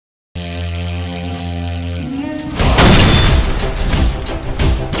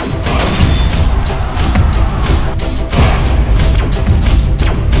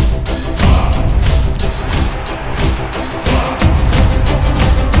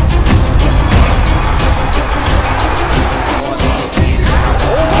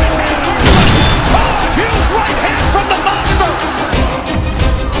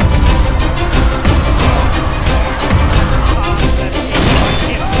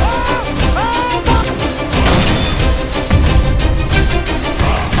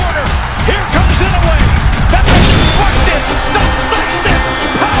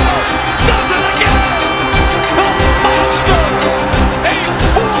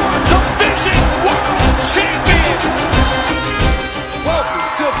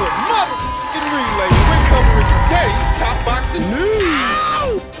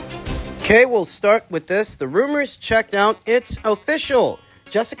Okay, we'll start with this. The rumors checked out. It's official.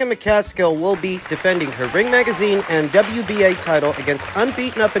 Jessica McCaskill will be defending her Ring Magazine and WBA title against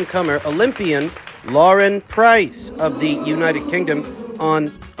unbeaten up-and-comer Olympian Lauren Price of the United Kingdom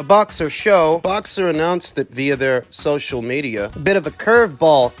on a Boxer show. Boxer announced it via their social media. A bit of a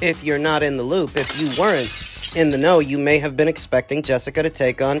curveball if you're not in the loop. If you weren't in the know, you may have been expecting Jessica to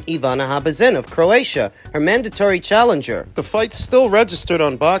take on Ivana Habazin of Croatia, her mandatory challenger. The fight's still registered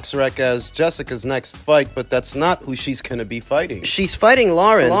on BoxRec as Jessica's next fight, but that's not who she's going to be fighting. She's fighting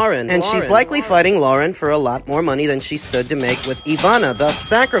Lauren, and she's likely fighting Lauren for a lot more money than she stood to make with Ivana, thus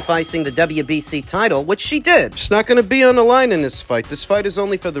sacrificing the WBC title, which she did. She's not going to be on the line in this fight. This fight is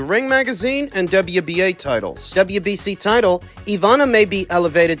only for the Ring Magazine and WBA titles. WBC title, Ivana may be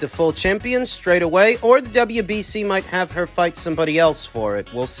elevated to full champion straight away, or the WBC might have her fight somebody else for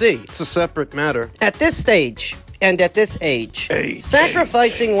it. We'll see. It's a separate matter. At this stage, and at this age,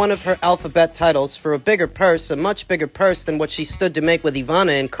 sacrificing one of her alphabet titles for a bigger purse, a much bigger purse than what she stood to make with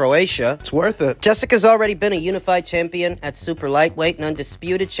Ivana in Croatia. It's worth it. Jessica's already been a unified champion at super lightweight, an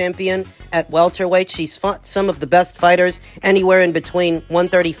undisputed champion at welterweight. She's fought some of the best fighters anywhere in between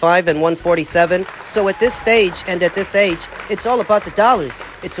 135 and 147. So at this stage and at this age, it's all about the dollars.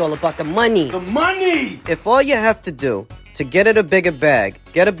 It's all about the money. The money! If all you have to do to get it a bigger bag,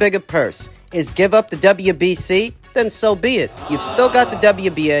 get a bigger purse, is give up the WBC, then so be it. You've still got the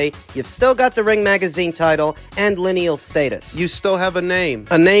WBA, you've still got the Ring Magazine title, and lineal status. You still have a name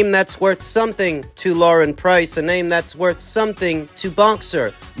that's worth something to Lauren Price, a name that's worth something to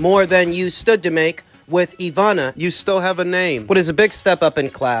Boxer, more than you stood to make with Ivana. You still have a name. What is a big step up in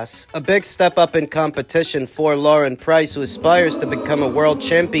class, a big step up in competition for Lauren Price, who aspires to become a world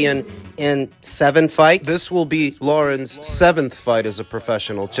champion in 7 fights. This will be Lauren's 7th fight as a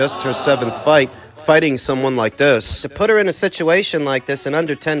professional, just her 7th fight fighting someone like this. To put her in a situation like this in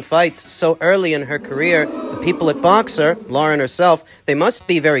under 10 fights so early in her career, the people at Boxer, Lauren herself, they must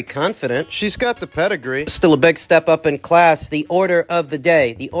be very confident. She's got the pedigree. Still a big step up in class. The order of the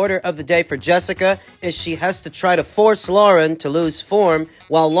day. The order of the day for Jessica is she has to try to force Lauren to lose form,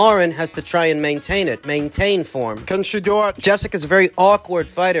 while Lauren has to try and maintain it, maintain form. Can she do it? Jessica's a very awkward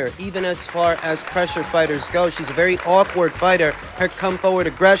fighter, even as far as pressure fighters go. She's a very awkward fighter. Her come-forward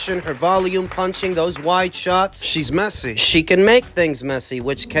aggression, her volume punching, those wide shots. She's messy. She can make things messy,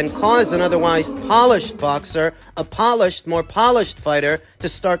 which can cause an otherwise polished boxer, a polished, more polished fighter, to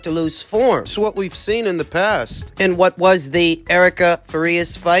start to lose form. It's what we've seen in the past. In what was the Erica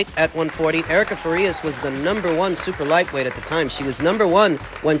Farias fight at 140, Erica Farias was the #1 super lightweight at the time. She was #1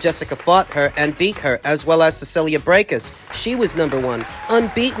 when Jessica fought her and beat her, as well as Cecilia Brækhus. She was #1,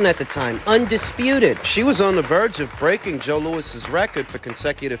 unbeaten at the time, undisputed. She was on the verge of breaking Joe Louis's record for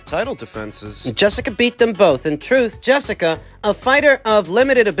consecutive title defenses. Jessica beat them both. In truth, Jessica, a fighter of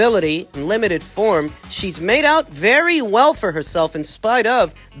limited ability and limited form, she's made out very well for herself in spite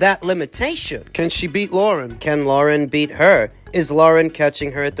of that limitation. Can she beat Lauren? Can Lauren beat her? Is Lauren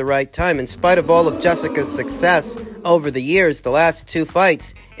catching her at the right time? In spite of all of Jessica's success over the years, the last 2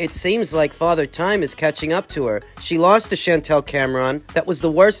 fights, it seems like Father Time is catching up to her. She lost to Chantel Cameron. That was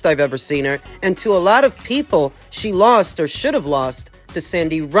the worst I've ever seen her. And to a lot of people, she lost or should have lost to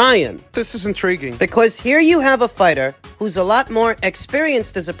Sandy Ryan. This is intriguing. Because here you have a fighter who's a lot more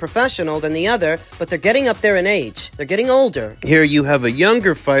experienced as a professional than the other, but they're getting up there in age. They're getting older. Here you have a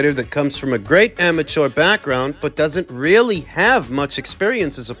younger fighter that comes from a great amateur background, but doesn't really have much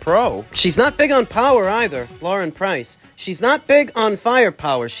experience as a pro. She's not big on power either, Lauren Price. She's not big on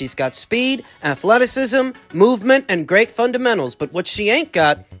firepower. She's got speed, athleticism, movement, and great fundamentals, but what she ain't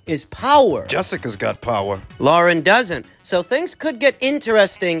got is power. Jessica's got power. Lauren doesn't. So things could get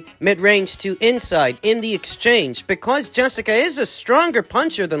interesting mid-range to inside in the exchange, because Jessica is a stronger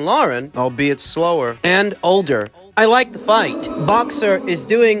puncher than Lauren, albeit slower and older. I like the fight. Boxer is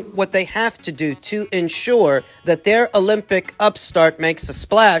doing what they have to do to ensure that their Olympic upstart makes a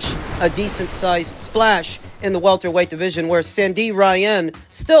splash, a decent-sized splash, in the welterweight division, where Sandy Ryan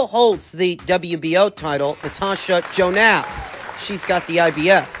still holds the WBO title. Natasha Jonas, she's got the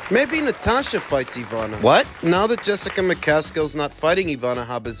IBF. Maybe Natasha fights Ivana. What? Now that Jessica McCaskill's not fighting Ivana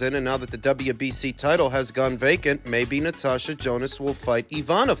Habazin, and now that the WBC title has gone vacant, maybe Natasha Jonas will fight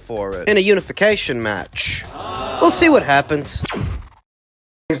Ivana for it in a unification match. We'll see what happens.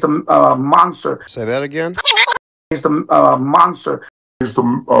 He's the monster. Say that again? He's the monster. He's the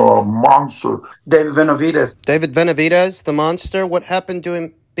monster. David Benavidez. David Benavidez, the monster? What happened to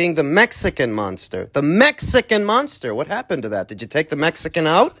him being the Mexican monster. The Mexican monster. What happened to that? Did you take the Mexican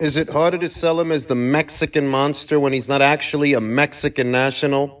out? Is it harder to sell him as the Mexican monster when he's not actually a Mexican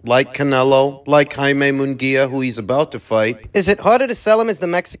national, like Canelo, like Jaime Munguia, who he's about to fight? Is it harder to sell him as the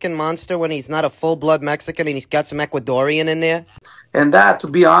Mexican monster when he's not a full-blood Mexican and he's got some Ecuadorian in there? And that, to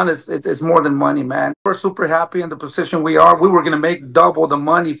be honest, it's more than money, man. We're super happy in the position we are. We were going to make double the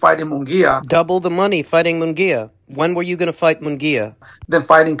money fighting Munguia. Double the money fighting Munguia. When were you going to fight Munguia? Then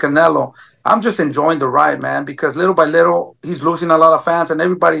fighting Canelo. I'm just enjoying the ride, man, because little by little, he's losing a lot of fans, and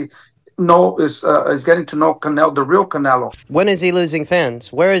everybody is getting to know Canelo, the real Canelo. When is he losing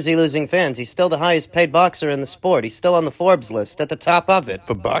fans? Where is he losing fans? He's still the highest paid boxer in the sport. He's still on the Forbes list, at the top of it.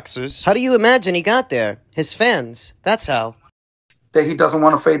 For boxers? How do you imagine he got there? His fans. That's how. That he doesn't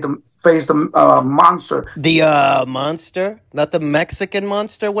want to face the monster. The monster? Not the Mexican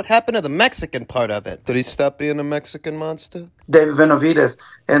monster? What happened to the Mexican part of it? Did he stop being a Mexican monster? David Benavidez.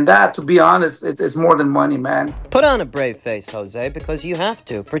 And that, to be honest, it's more than money, man. Put on a brave face, Jose, because you have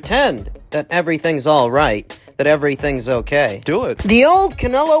to. Pretend that everything's all right, that everything's okay. Do it. The old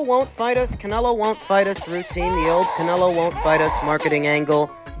Canelo won't fight us, Canelo won't fight us routine, the old Canelo won't fight us marketing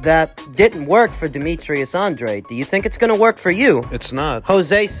angle that didn't work for Demetrius Andrade. Do you think it's going to work for you? It's not.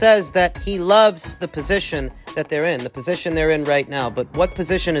 Jose says that he loves the position that they're in, the position they're in right now. But what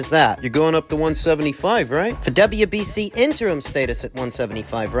position is that? You're going up to 175, right? For WBC interim status at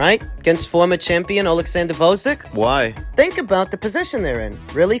 175, right? Against former champion Alexander Vosdik? Why? Think about the position they're in.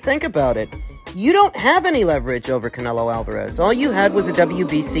 Really think about it. You don't have any leverage over Canelo Alvarez. All you had was a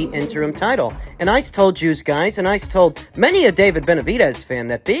WBC interim title. And I told you guys, and I told many a David Benavidez fan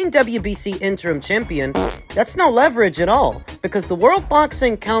that being WBC interim champion, that's no leverage at all. Because the World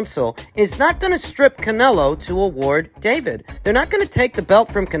Boxing Council is not going to strip Canelo to award David. They're not going to take the belt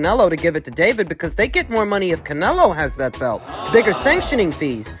from Canelo to give it to David because they get more money if Canelo has that belt. Bigger sanctioning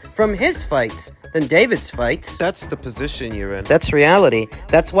fees from his fights than David's fights. That's the position you're in. That's reality.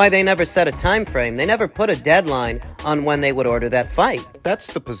 That's why they never set a time frame. They never put a deadline on when they would order that fight.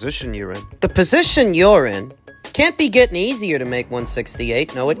 That's the position you're in. The position you're in can't be getting easier to make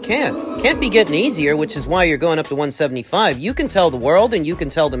 168. No, it can't. Can't be getting easier, which is why you're going up to 175. You can tell the world and you can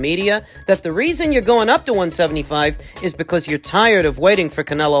tell the media that the reason you're going up to 175 is because you're tired of waiting for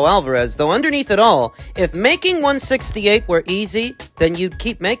Canelo Alvarez. Though underneath it all, if making 168 were easy, then you'd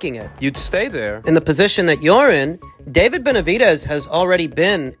keep making it. You'd stay there. In the position that you're in, David Benavidez has already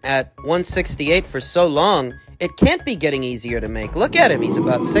been at 168 for so long, it can't be getting easier to make. Look at him. He's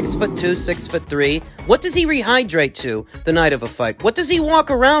about 6'2", 6'3". What does he rehydrate to the night of a fight? What does he walk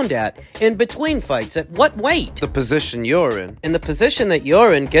around at in between fights? At what weight? The position you're in. In the position that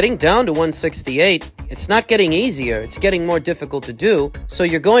you're in, getting down to 168, it's not getting easier. It's getting more difficult to do. So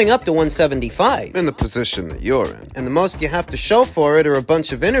you're going up to 175. In the position that you're in. And the most you have to show for it are a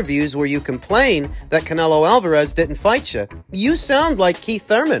bunch of interviews where you complain that Canelo Alvarez didn't fight you. You sound like Keith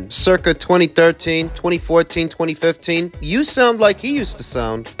Thurman. Circa 2013, 2014, 2015, you sound like he used to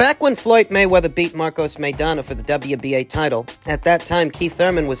sound. Back when Floyd Mayweather beat Marcos Maidana for the WBA title, at that time Keith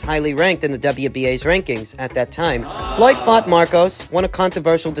Thurman was highly ranked in the WBA's rankings at that time. Floyd fought Marcos, won a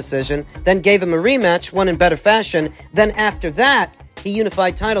controversial decision, then gave him a rematch, won in better fashion. Then after that, he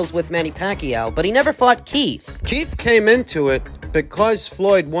unified titles with Manny Pacquiao, but he never fought Keith. Keith came into it because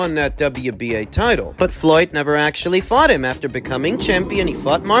Floyd won that WBA title. But Floyd never actually fought him. After becoming champion, he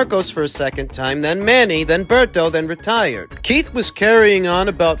fought Marcos for a second time, then Manny, then Berto, then retired. Keith was carrying on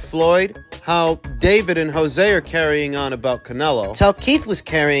about Floyd how David and Jose are carrying on about Canelo. That's how Keith was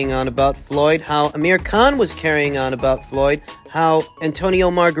carrying on about Floyd, how Amir Khan was carrying on about Floyd, how Antonio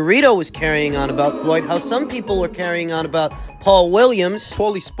Margarito was carrying on about Floyd, how some people were carrying on about Paul Williams.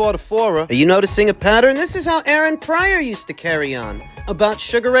 Paulie Sportifora. Are you noticing a pattern? This is how Aaron Pryor used to carry on about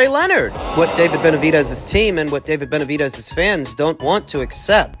Sugar Ray Leonard. What David Benavidez's team and what David Benavidez's fans don't want to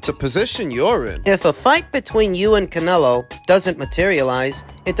accept. The position you're in. If a fight between you and Canelo doesn't materialize,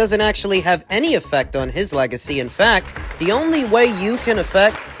 it doesn't actually have any effect on his legacy. In fact, the only way you can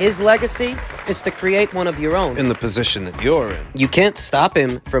affect his legacy is to create one of your own. In the position that you're in. You can't stop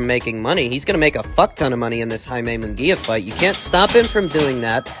him from making money. He's going to make a fuck ton of money in this Jaime Munguia fight. You can't stop him from doing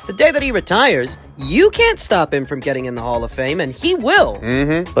that. The day that he retires, you can't stop him from getting in the Hall of Fame, and he will.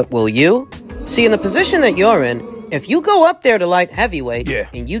 But will you? See, in the position that you're in, if you go up there to light heavyweight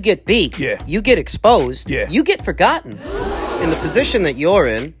and you get beat, you get exposed, you get forgotten. In the position that you're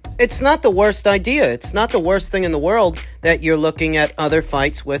in, it's not the worst idea. It's not the worst thing in the world that you're looking at other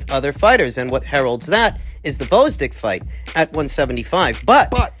fights with other fighters. And what heralds that is the Gvozdyk fight at 175.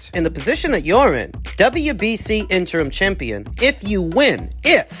 But in the position that you're in, WBC interim champion, if you win,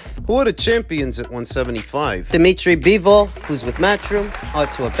 Who are the champions at 175? Dimitri Bivol, who's with Matchroom,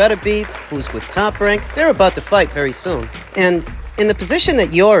 Artur Beterbiev, who's with Top Rank, they're about to fight very soon. And in the position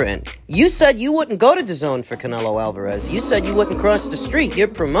that you're in, you said you wouldn't go to DAZN for Canelo Alvarez. You said you wouldn't cross the street. Your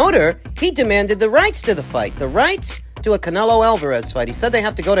promoter, he demanded the rights to the fight. The rights to a Canelo Alvarez fight. He said they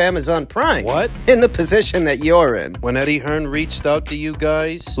have to go to Amazon Prime. What? In the position that you're in. When Eddie Hearn reached out to you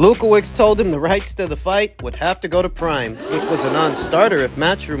guys? Lukowicz told him the rights to the fight would have to go to Prime, which was a non-starter if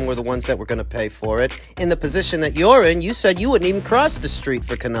Matchroom were the ones that were going to pay for it. In the position that you're in, you said you wouldn't even cross the street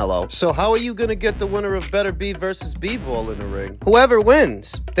for Canelo. So how are you going to get the winner of Beterbiev versus Bivol in the ring? Whoever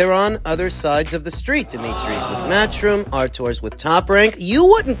wins, they're on other sides of the street. Dimitri's with Matchroom, Artur's with Top Rank. You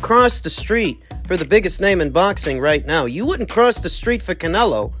wouldn't cross the street for the biggest name in boxing right now. You wouldn't cross the street for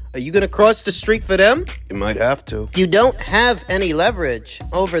Canelo. Are you going to cross the street for them? You might have to. You don't have any leverage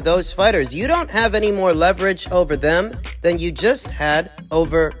over those fighters. You don't have any more leverage over them than you just had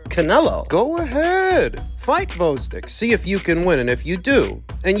over Canelo. Go ahead. Fight Gvozdyk. See if you can win. And if you do,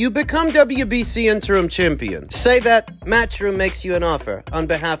 and you become WBC interim champion, say that Matchroom makes you an offer on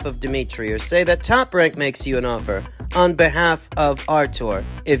behalf of Dimitri, or say that Top Rank makes you an offer on behalf of Artur.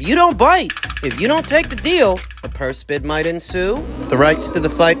 If you don't bite, if you don't take the deal, a purse bid might ensue. The rights to the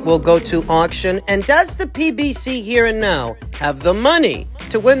fight will go to auction. And does the PBC here and now have the money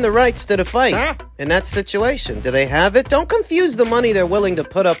to win the rights to the fight? In that situation, do they have it? Don't confuse the money they're willing to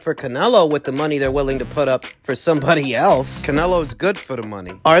put up for Canelo with the money they're willing to put up for somebody else. Canelo's good for the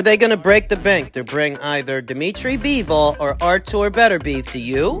money. Are they going to break the bank to bring either Dimitri Bivol or Artur Beterbiev to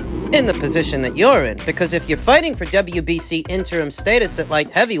you? In the position that you're in. Because if you're fighting for WBC interim status at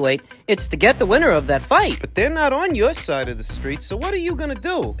light heavyweight, it's to get the winner of that fight. But they're not on your side of the street, so what are you going to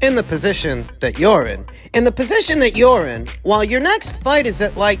do? In the position that you're in. In the position that you're in, while your next fight is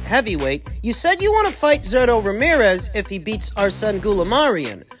at light heavyweight, you said you want to fight Zurdo Ramirez if he beats Arsen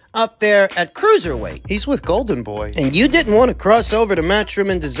Goulamarian up there at cruiserweight. He's with Golden Boy. And you didn't want to cross over to Matchroom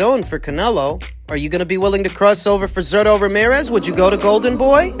and DAZN for Canelo. Are you going to be willing to cross over for Zurdo Ramirez? Would you go to Golden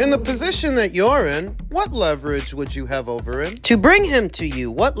Boy? In the position that you're in, what leverage would you have over him? To bring him to you,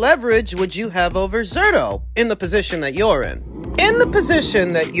 what leverage would you have over Zurdo? In the position that you're in. In the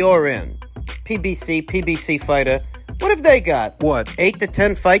position that you're in. PBC fighter. What have they got? What? 8 to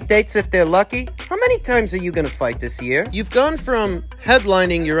 10 fight dates if they're lucky? How many times are you going to fight this year? You've gone from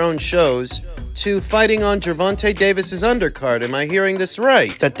headlining your own shows to fighting on Gervonta Davis's undercard. Am I hearing this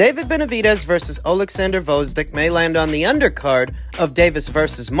right? That David Benavidez versus Alexander Gvozdyk may land on the undercard of Davis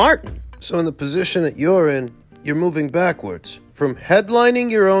versus Martin. So in the position that you're in, you're moving backwards. From headlining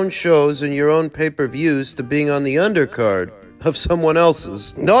your own shows and your own pay-per-views to being on the undercard of someone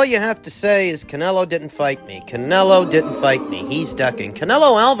else's. And all you have to say is Canelo didn't fight me. Canelo didn't fight me. He's ducking.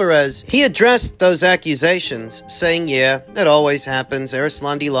 Canelo Alvarez, he addressed those accusations, saying, yeah, it always happens.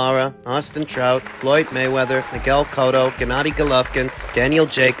 Erislandy Lara, Austin Trout, Floyd Mayweather, Miguel Cotto, Gennady Golovkin, Daniel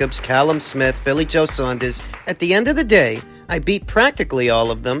Jacobs, Callum Smith, Billy Joe Saunders. At the end of the day, I beat practically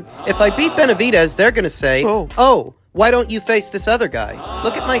all of them. If I beat Benavidez, they're going to say, oh, why don't you face this other guy?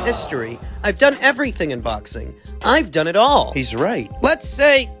 Look at my history. I've done everything in boxing. I've done it all. He's right. Let's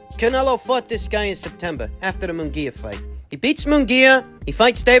say Canelo fought this guy in September after the Munguia fight. He beats Munguia. He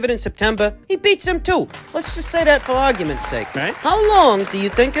fights David in September. He beats him too. Let's just say that for argument's sake. Right. How long do you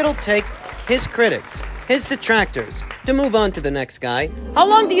think it'll take his critics, his detractors, to move on to the next guy? How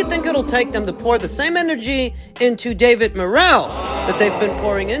long do you think it'll take them to pour the same energy into David Morrell that they've been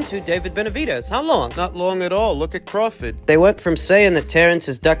pouring into David Benavidez? How long? Not long at all. Look at Crawford. They went from saying that Terrence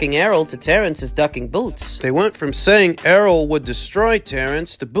is ducking Errol to Terrence is ducking Boots. They went from saying Errol would destroy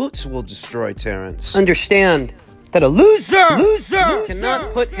Terrence to Boots will destroy Terrence. Understand that a loser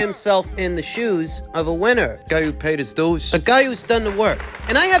cannot put himself in the shoes of a winner. Guy who paid his dues. A guy who's done the work.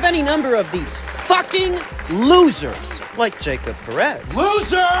 And I have any number of these fucking losers, like Jacob Perez.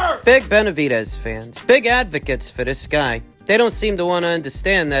 Loser! Big Benavidez fans, big advocates for this guy. They don't seem to want to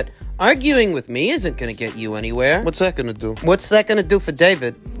understand that arguing with me isn't going to get you anywhere. What's that going to do? What's that going to do for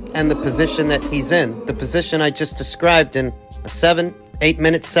David and the position that he's in? The position I just described in a 7-8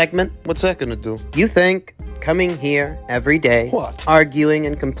 minute segment? What's that going to do? You think coming here every day, what? Arguing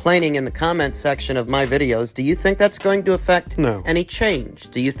and complaining in the comment section of my videos, do you think that's going to affect any change?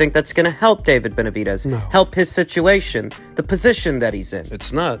 Do you think that's going to help David Benavidez? No. Help his situation, the position that he's in?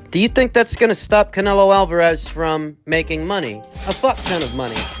 It's not. Do you think that's going to stop Canelo Alvarez from making money? A fuck ton of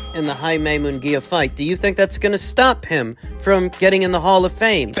money. in the Jaime Munguia fight. Do you think that's going to stop him from getting in the Hall of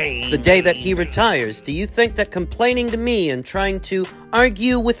Fame the day that he retires? Do you think that complaining to me and trying to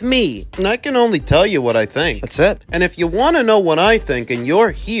argue with me? And I can only tell you what I think. That's it. And if you want to know what I think and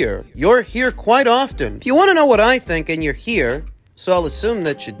you're here quite often. If you want to know what I think and you're here, so I'll assume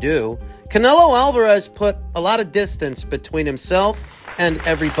that you do, Canelo Alvarez put a lot of distance between himself and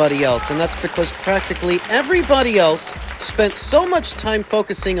everybody else, and that's because practically everybody else spent so much time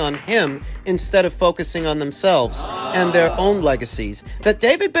focusing on him instead of focusing on themselves and their own legacies, that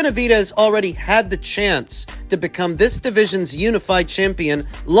David Benavidez already had the chance to become this division's unified champion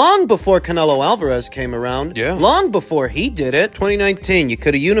long before Canelo Alvarez came around. Yeah. Long before he did it. 2019, you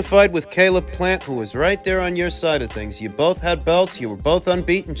could have unified with Caleb Plant, who was right there on your side of things. You both had belts, you were both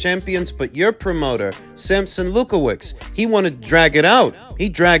unbeaten champions, but your promoter, Samson Lukowicz, he wanted to drag it out. He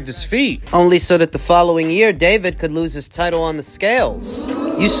dragged his feet. Only so that the following year, David could lose his title on the scales.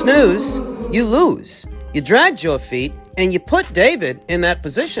 You snooze, you lose. You dragged your feet, and you put David in that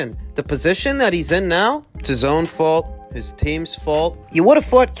position. The position that he's in now, It's his own fault, his team's fault. you would have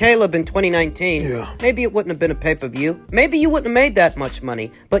fought Caleb in 2019. Yeah. Maybe it wouldn't have been a pay-per-view. Maybe you wouldn't have made that much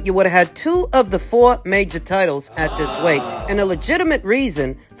money, but you would have had 2 of the 4 major titles at this weight, and a legitimate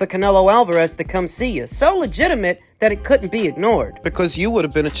reason for Canelo Alvarez to come see you. So legitimate that it couldn't be ignored. Because you would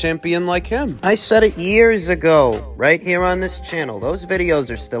have been a champion like him. I said it years ago, right here on this channel. Those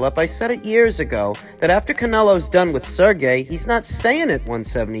videos are still up. I said it years ago that after Canelo's done with Sergey, he's not staying at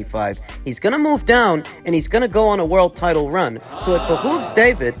 175. He's going to move down, and he's going to go on a world title run. So it behooves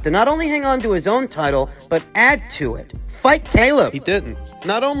David to not only hang on to his own title, but add to it. Fight Caleb. He didn't.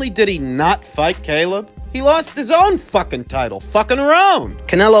 Not only did he not fight Caleb, he lost his own fucking title, fucking around.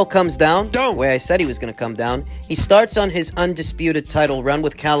 Canelo comes down, Don't. the way I said he was going to come down. He starts on his undisputed title run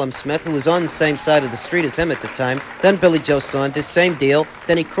with Callum Smith, who was on the same side of the street as him at the time. Then Billy Joe Saunders, same deal.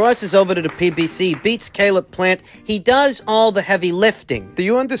 Then he crosses over to the PBC, beats Caleb Plant. He does all the heavy lifting. Do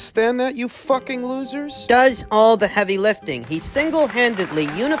you understand that, you fucking losers? Does all the heavy lifting. He single-handedly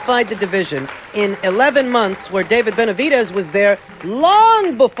unified the division in 11 months, where David Benavidez was there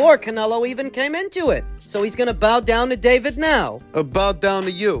long before Canelo even came into it. So he's going to bow down to David now. Bow down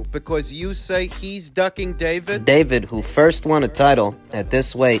to you, because you say he's ducking David? David, who first won a title at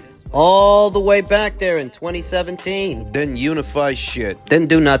this weight, all the way back there in 2017. Then unify shit. Didn't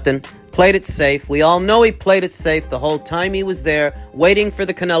do nothing. Played it safe. We all know he played it safe the whole time he was there, waiting for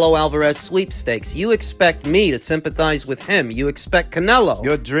the Canelo Alvarez sweepstakes. You expect me to sympathize with him. You expect Canelo.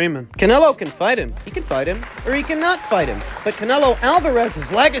 You're dreaming. Canelo can fight him. He can fight him, or he cannot fight him. But Canelo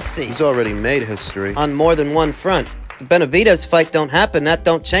Alvarez's legacy He's already made history. on more than one front. The Benavidez fight don't happen. That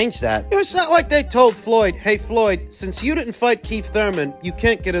don't change that. It's not like they told Floyd, hey Floyd, since you didn't fight Keith Thurman, you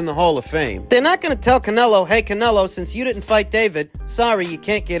can't get in the Hall of Fame. They're not going to tell Canelo, hey Canelo, since you didn't fight David, sorry, you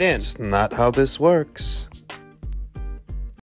can't get in. It's not how this works.